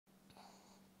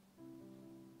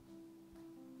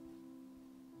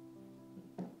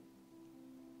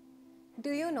Do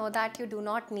you know that you do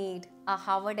not need a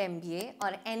Harvard MBA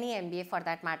or any MBA for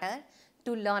that matter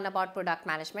to learn about product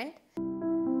management?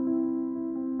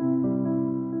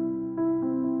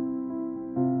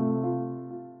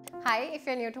 Hi, if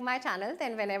you're new to my channel,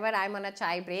 then whenever I'm on a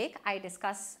chai break, I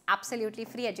discuss absolutely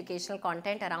free educational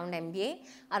content around MBA,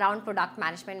 around product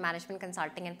management, management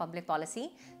consulting and public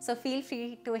policy. So feel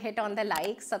free to hit on the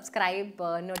like, subscribe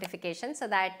notification so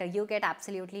that you get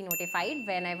absolutely notified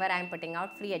whenever I'm putting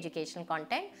out free educational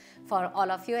content for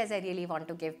all of you, as I really want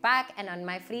to give back. And on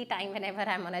my free time, whenever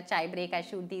I'm on a chai break, I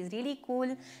shoot these really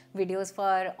cool videos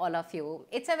for all of you.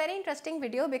 It's a very interesting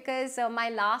video because my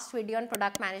last video on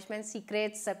product management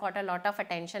secrets got a lot of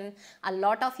attention. A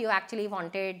lot of you actually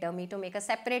wanted me to make a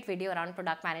separate video around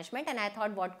product management, and I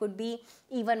thought what could be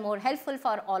even more helpful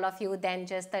for all of you than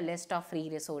just the list of free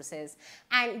resources.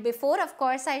 And before, of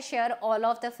course, I share all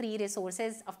of the free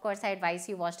resources, of course, I advise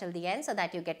you watch till the end so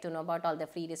that you get to know about all the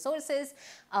free resources.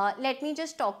 Let me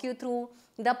just talk you through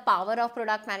the power of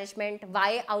product management,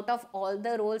 why out of all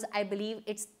the roles, I believe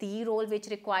it's the role which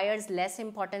requires less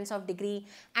importance of degree,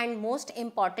 and most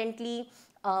importantly,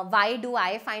 why do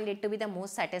I find it to be the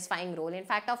most satisfying role. In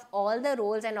fact, of all the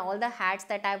roles and all the hats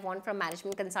that I've worn, from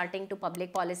management consulting to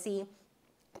public policy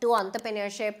to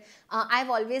entrepreneurship,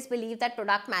 I've always believed that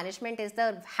product management is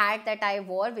the hat that I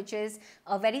wore, which is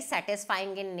very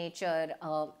satisfying in nature.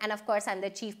 And of course, I'm the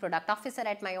chief product officer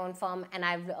at my own firm, and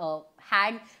I've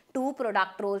had 2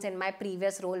 product roles in my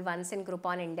previous role, once in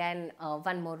Groupon India and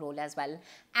one more role as well.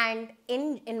 And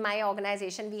in my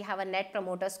organization, we have a net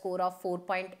promoter score of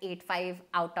 4.85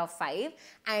 out of 5.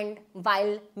 And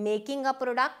while making a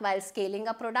product, while scaling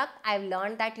a product, I've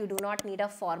learned that you do not need a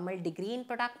formal degree in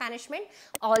product management.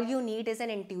 All you need is an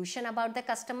intuition about the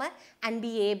customer and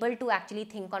be able to actually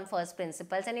think on first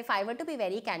principles. And if I were to be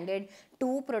very candid,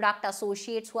 2 product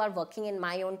associates who are working in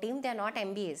my own team, they're not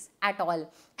MBAs at all.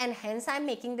 And hence I'm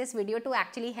making this video to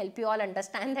actually help you all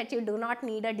understand that you do not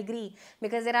need a degree,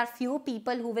 because there are few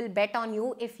people who will bet on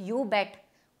you if you bet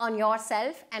on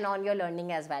yourself and on your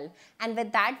learning as well. And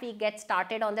with that, we get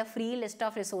started on the free list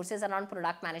of resources around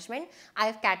product management.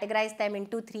 I've categorized them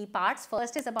into 3 parts.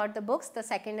 First is about the books, the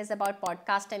second is about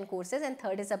podcast and courses, and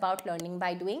third is about learning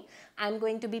by doing. I'm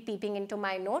going to be peeping into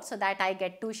my notes so that I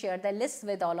get to share the list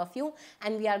with all of you,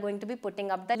 and we are going to be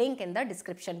putting up the link in the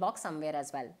description box somewhere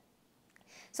as well.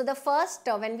 So the first,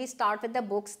 when we start with the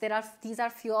books, these are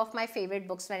few of my favorite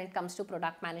books when it comes to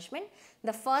product management.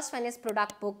 The first one is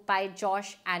Product Book by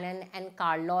Josh Allen and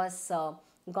Carlos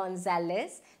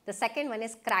Gonzalez. The second one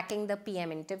is Cracking the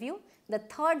PM Interview. The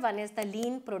third one is the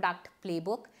Lean Product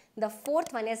Playbook. The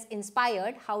fourth one is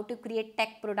Inspired, How to Create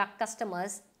Tech Product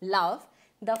Customers Love.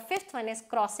 The fifth one is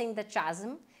Crossing the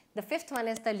Chasm. The fifth one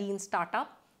is the Lean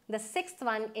Startup. The sixth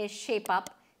one is Shape Up.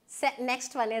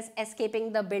 Next one is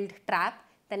Escaping the Build Trap.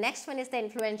 The next one is the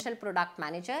Influential Product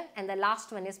Manager, and the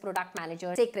last one is Product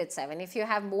Manager Secret 7. If you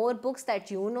have more books that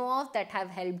you know of that have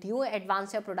helped you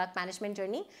advance your product management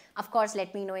journey, of course,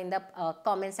 let me know in the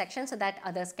comment section so that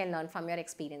others can learn from your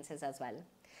experiences as well.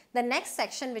 The next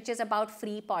section, which is about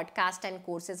free podcast and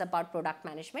courses about product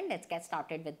management, let's get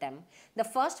started with them. The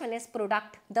first one is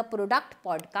the Product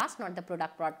Podcast, not the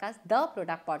Product Broadcast, the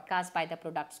Product Podcast by the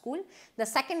Product School. The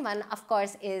second one, of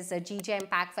course, is a GJ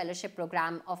Impact Fellowship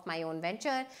program of my own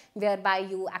venture, whereby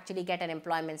you actually get an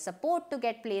employment support to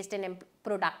get placed in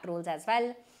product roles as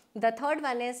well. The third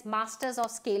one is Masters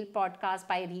of Scale podcast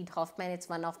by Reid Hoffman. It's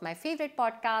one of my favorite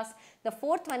podcasts. The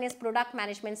fourth one is Product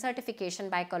Management Certification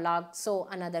by Collog. So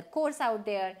another course out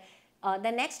there. The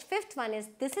next fifth one is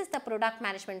This is the Product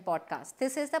Management Podcast.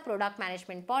 This is the Product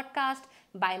Management Podcast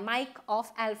by Mike of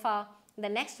Alpha. The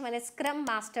next one is Scrum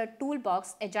Master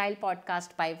Toolbox Agile Podcast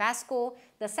by Vasco.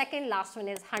 The second last one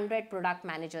is 100 Product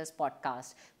Managers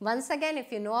Podcast. Once again, if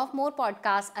you know of more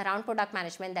podcasts around product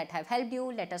management that have helped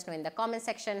you, let us know in the comment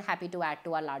section. Happy to add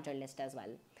to our larger list as well.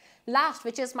 Last,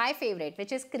 which is my favorite,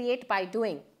 which is Create by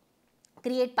Doing.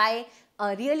 Create by,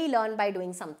 really learn by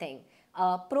doing something.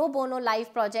 Pro bono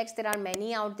live projects, there are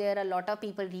many out there. A lot of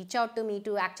people reach out to me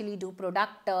to actually do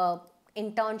product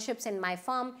internships in my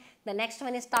firm. The next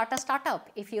one is Start a Startup.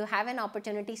 If you have an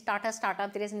opportunity, start a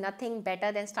startup. There is nothing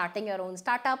better than starting your own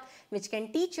startup, which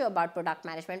can teach you about product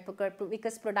management,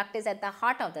 because product is at the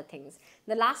heart of the things.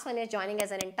 The last one is joining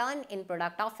as an intern in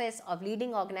product office of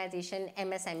leading organization,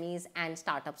 MSMEs and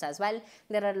startups as well.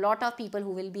 There are a lot of people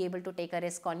who will be able to take a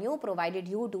risk on you, provided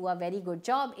you do a very good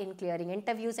job in clearing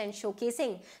interviews and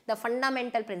showcasing the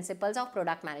fundamental principles of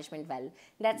product management well.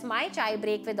 That's my chai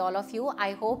break with all of you.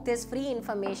 I hope this free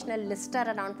informational lister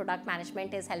around product product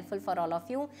management is helpful for all of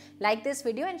you, like this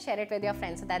video and share it with your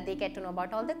friends so that they get to know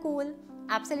about all the cool,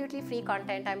 absolutely free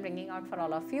content I'm bringing out for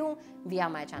all of you via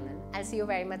my channel. I'll see you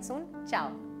very much soon.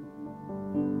 Ciao.